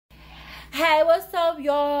Hey, what's up,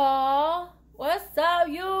 y'all? What's up,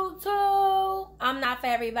 YouTube? I'm not for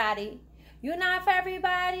everybody. You not for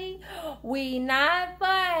everybody? We not for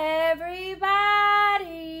everybody.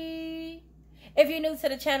 If you're new to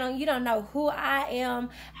the channel and you don't know who I am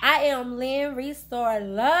Lynn Restore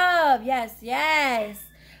Love. Yes.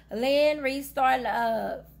 Lynn Restore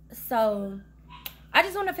Love. So, I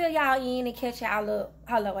just want to fill y'all in and catch y'all up.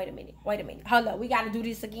 Hold up, wait a minute. Hold up, we got to do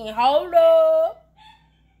this again. Hold up.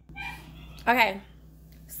 Okay,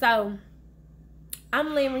 so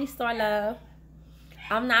I'm Lynn Restore Love.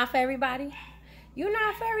 I'm not for everybody. You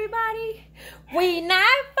not for everybody. We not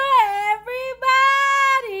for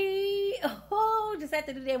everybody. Oh, just have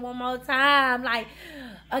to do that one more time. Like,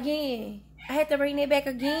 again, I had to bring that back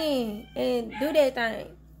again and do that thing.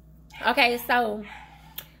 Okay, so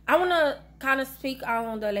I want to kind of speak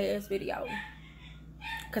on the latest video.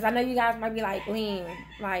 Because I know you guys might be like, Lynn,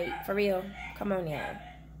 like, for real, come on now.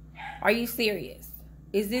 Are you serious?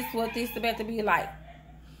 Is this what this is about to be like?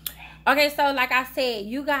 Okay, so like I said,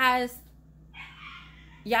 you guys,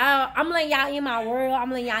 y'all, I'm letting y'all in my world. I'm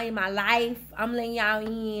letting y'all in my life. I'm letting y'all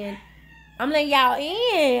in.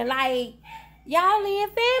 Like, y'all in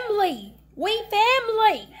family. We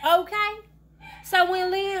family, okay? So when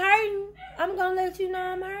Lynn hurting, I'm going to let you know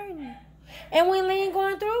I'm hurting. And when Lynn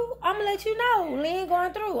going through, I'm going to let you know Lynn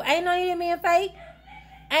going through. Ain't no need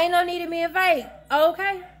of being fake.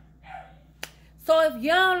 Okay? So if you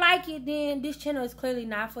don't like it, then this channel is clearly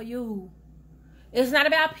not for you. It's not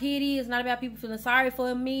about pity. It's not about people feeling sorry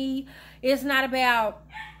for me. It's not about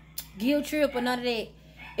guilt trip or none of that.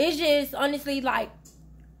 It's just, honestly, like,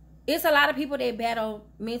 it's a lot of people that battle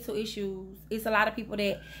mental issues. It's a lot of people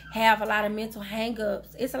that have a lot of mental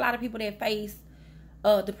hang-ups. It's a lot of people that face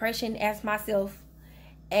depression, as myself,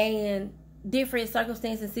 and different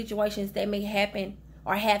circumstances and situations that may happen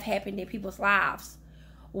or have happened in people's lives.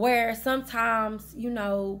 Where sometimes, you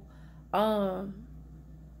know,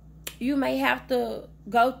 you may have to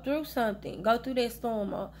go through something, go through that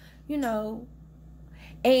storm, or, you know.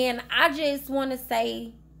 And I just want to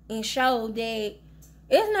say and show that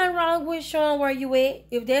it's nothing wrong with showing where you at.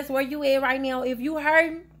 If that's where you at right now, if you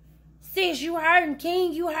hurting, sis, you hurting,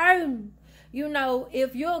 king, you hurting. You know,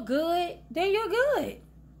 if you're good, then you're good.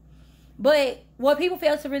 But what people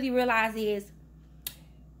fail to really realize is,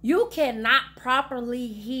 you cannot properly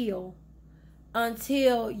heal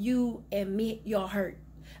until you admit your hurt.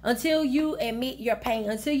 Until you admit your pain.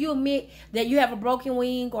 Until you admit that you have a broken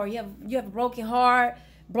wing, or you have a broken heart,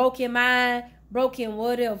 broken mind, broken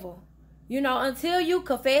whatever. You know, until you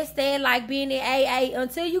confess that, like being in AA,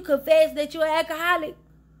 until you confess that you're an alcoholic,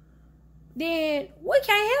 then we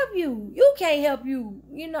can't help you. You can't help you.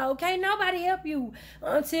 You know, can't nobody help you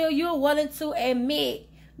until you're willing to admit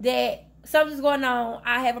that something's going on.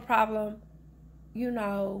 I have a problem. You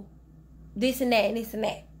know, this and that and this and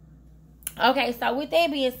that. Okay, so with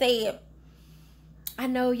that being said, I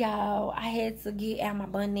know y'all, I had to get out my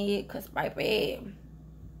bonnet because, baby,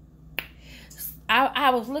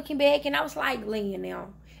 I was looking back and I was like, Lynn, now,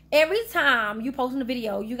 every time you posting a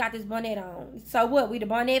video, you got this bonnet on. So what? We the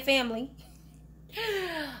bonnet family.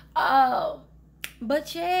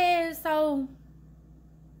 But yeah, so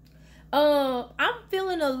I'm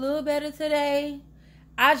feeling a little better today.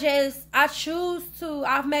 I've made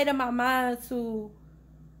up my mind to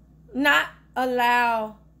not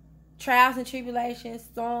allow trials and tribulations,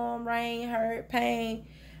 storm, rain, hurt, pain.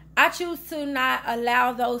 I choose to not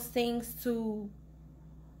allow those things to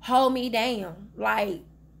hold me down. Like,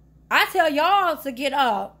 I tell y'all to get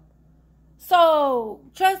up. So,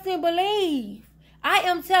 trust and believe. I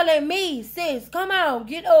am telling me, sis, come on,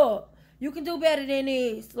 get up. You can do better than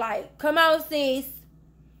this. Like, come on, sis.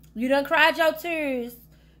 You done cried your tears.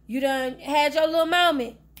 You done had your little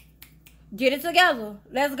moment. Get it together.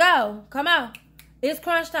 Let's go. Come on. It's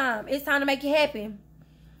crunch time. It's time to make it happen.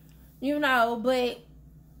 You know, but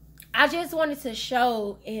I just wanted to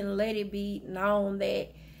show and let it be known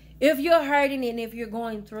that if you're hurting and if you're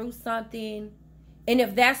going through something, and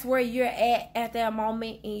if that's where you're at that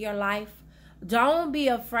moment in your life, don't be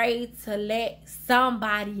afraid to let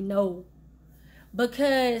somebody know.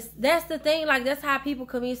 Because that's the thing, like, that's how people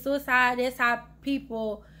commit suicide. That's how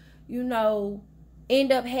people, you know,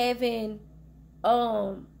 end up having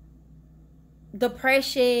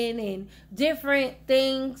depression and different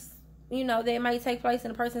things, you know, that might take place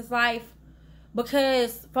in a person's life.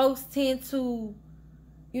 Because folks tend to,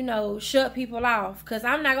 you know, shut people off. Because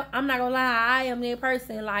I'm not gonna lie, I am that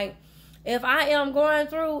person. Like, if I am going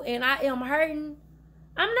through and I am hurting,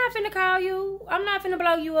 I'm not finna call you. I'm not finna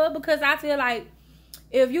blow you up, because I feel like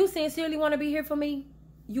if you sincerely want to be here for me,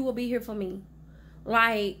 you will be here for me.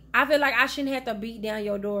 Like, I feel like I shouldn't have to beat down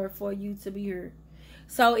your door for you to be here.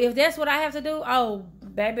 So if that's what I have to do, oh,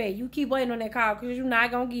 baby, you keep waiting on that call because you're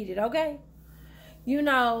not going to get it, okay? You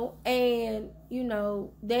know, and, you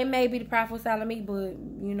know, that may be the prideful side of me, but,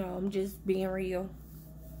 you know, I'm just being real.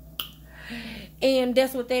 And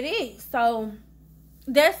that's what that is. So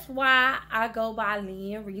that's why I go by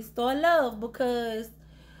Lynn Restore Love, because,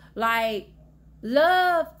 like,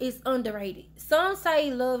 love is underrated. Some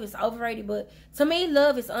say love is overrated, but to me,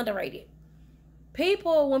 love is underrated.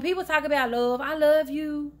 When people talk about love, I love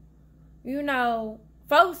you, you know,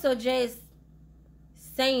 folks are just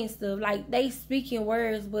saying stuff. Like, they speaking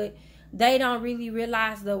words, but they don't really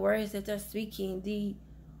realize the words that they're speaking, the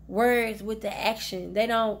words with the action. They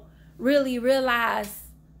don't really realize,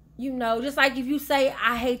 you know, just like if you say,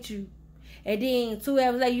 I hate you, and then 2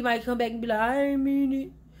 hours later, you might come back and be like, I ain't mean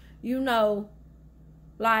it. You know,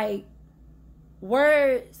 like,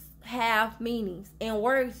 words have meanings, and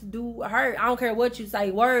words do hurt. I don't care what you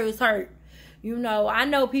say, words hurt. You know, I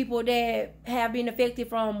know people that have been affected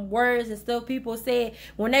from words and stuff people said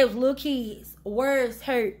when they was little kids. Words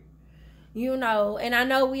hurt. You know, and I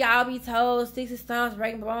know we all be told sticks and stones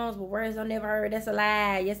break bones, but words don't never hurt. That's a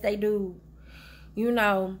lie. Yes, they do. You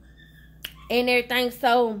know, and everything.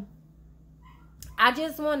 So, I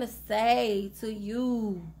just want to say to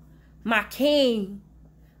you, my king,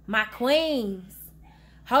 my queens,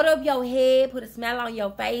 hold up your head, put a smile on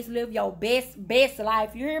your face, live your best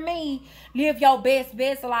life. You hear me? Live your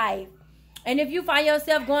best life. And if you find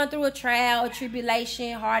yourself going through a trial, a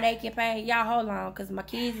tribulation, heartache, and pain, y'all hold on, because my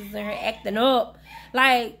kids is in here acting up.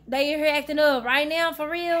 Like, they in here acting up right now, for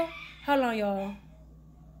real. Hold on, y'all.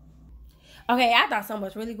 Okay, I thought something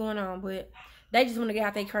was really going on, but they just want to get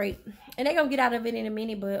out their crate. And they going to get out of it in a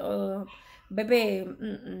minute, but, baby,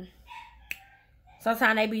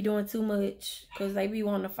 sometimes they be doing too much because they be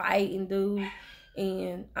wanting to fight and do.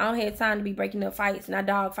 And I don't have time to be breaking up fights. Not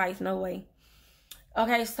dog fights, no way.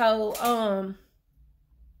 Okay, so,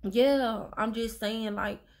 yeah, I'm just saying,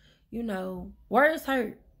 like, you know, words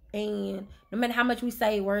hurt. And no matter how much we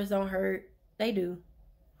say words don't hurt, they do.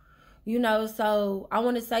 You know, so I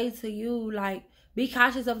want to say to you, like, be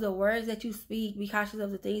cautious of the words that you speak. Be cautious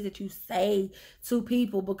of the things that you say to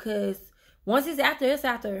people, because once it's out there, it's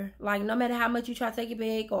out there. Like, no matter how much you try to take it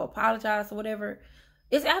back or apologize or whatever,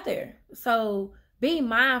 it's out there. So be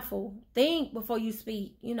mindful. Think before you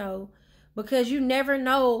speak, you know, because you never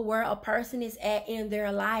know where a person is at in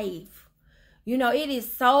their life. You know, it is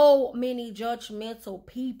so many judgmental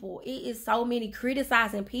people. It is so many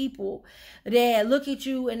criticizing people that look at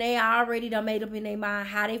you and they already done made up in their mind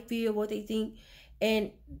how they feel, what they think,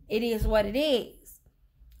 and it is what it is.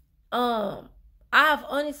 I've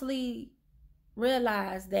honestly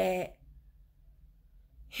realized that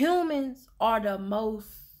humans are the most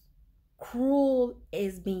cruel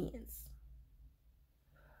as beings.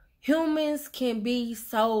 Humans can be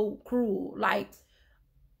so cruel. Like,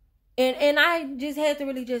 and I just had to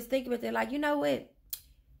really just think about that. Like, you know what?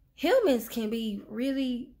 Humans can be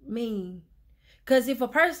really mean. Because if a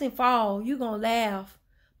person fall, you going to laugh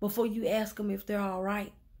before you ask them if they're all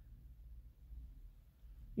right.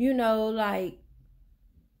 You know, like,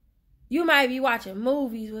 you might be watching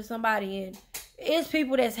movies with somebody and it's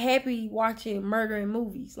people that's happy watching murdering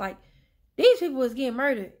movies. Like, these people is getting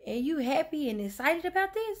murdered and you happy and excited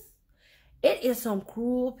about this? It is some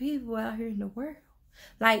cruel people out here in the world.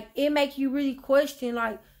 Like, it make you really question,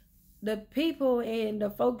 like, the people and the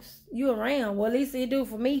folks you around. Well, at least it do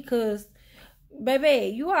for me, because, baby,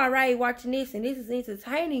 you already watching this and this is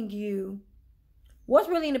entertaining you. What's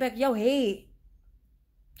really in the back of your head?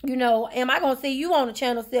 You know, am I going to see you on the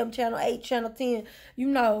channel 7, channel 8, channel 10? You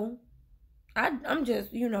know, I'm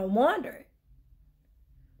just, you know, wondering.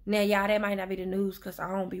 Now, y'all, that might not be the news because I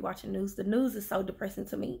don't be watching news. The news is so depressing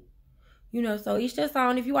to me. You know, so it's just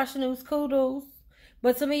on. If you watch the news, kudos.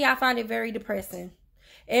 But to me, I find it very depressing.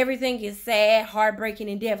 Everything is sad, heartbreaking,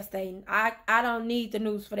 and devastating. I don't need the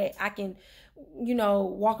news for that. I can, you know,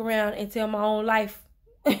 walk around and tell my own life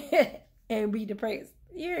and be depressed.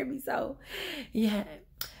 You hear me? So, yeah.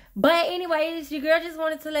 But anyways, your girl just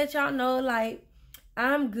wanted to let y'all know, like,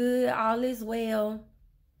 I'm good. All is well.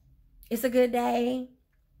 It's a good day.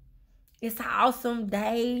 It's an awesome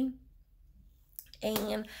day.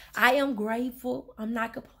 And I am grateful. I'm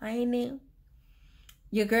not complaining.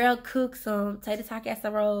 Your girl cooked some tater tot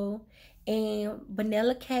casserole and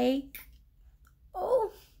vanilla cake.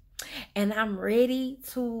 Oh, and I'm ready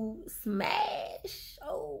to smash.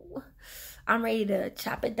 Oh, I'm ready to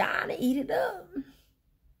chop it down and eat it up.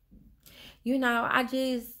 You know, I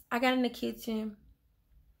got in the kitchen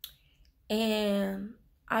and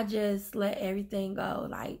I just let everything go.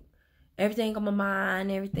 Like, Everything on my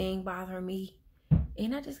mind, everything bothering me.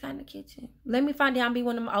 And I just got in the kitchen. Let me find out I'll be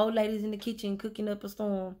one of them old ladies in the kitchen cooking up a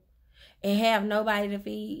storm and have nobody to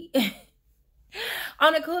feed.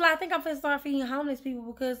 On the cool, I think I'm finna start feeding homeless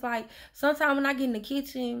people because, like, sometimes when I get in the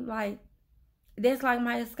kitchen, like, that's like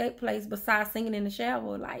my escape place besides singing in the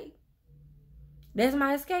shower. Like, that's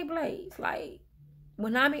my escape place. Like,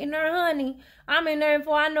 when I'm in there, honey, I'm in there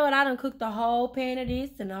before I know it. I done cooked the whole pan of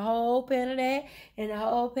this and the whole pan of that and the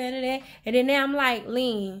whole pan of that. And then now I'm like,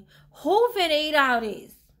 Lynn, who finna eat all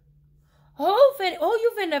this? Who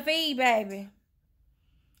you finna feed, baby?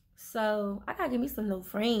 So I gotta give me some new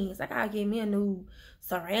friends. I gotta give me a new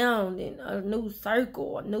surrounding, a new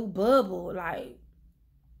circle, a new bubble. Like,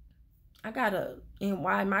 I gotta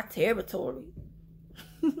widen my territory.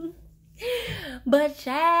 But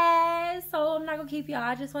yeah, so I'm not gonna keep y'all.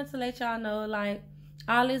 I just want to let y'all know, like,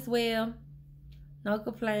 all is well. No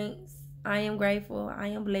complaints. I am grateful. I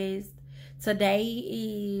am blessed. Today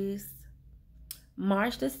is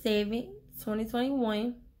March the 7th,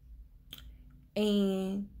 2021.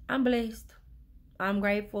 And I'm blessed. I'm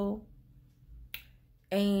grateful.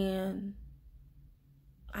 And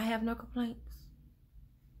I have no complaints.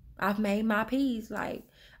 I've made my peace. Like,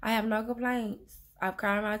 I have no complaints. I've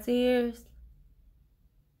cried my tears.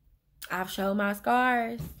 I've showed my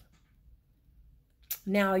scars.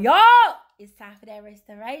 Now, y'all, it's time for that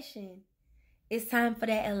restoration. It's time for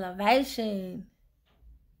that elevation.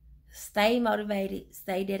 Stay motivated,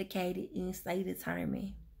 stay dedicated, and stay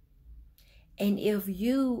determined. And if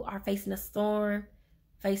you are facing a storm,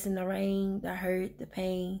 facing the rain, the hurt, the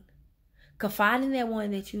pain, confide in that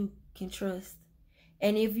one that you can trust.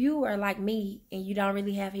 And if you are like me and you don't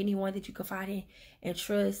really have anyone that you confide in and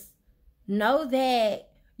trust, know that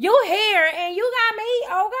you're here and you got me,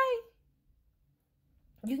 okay?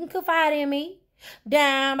 You can confide in me.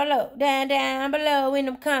 Down below, down below in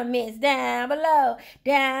them comments. Down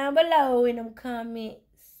below in them comments.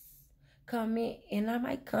 Comment, and I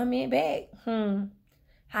might comment back.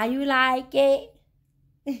 How you like it?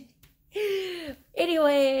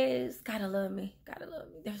 Anyways, gotta love me. Gotta love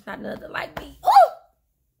me. There's not another like me. Ooh!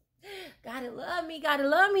 Gotta love me. Gotta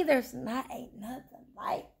love me. There's ain't nothing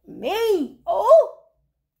like me. Ooh!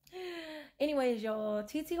 Anyways, y'all.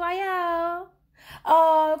 TTYL.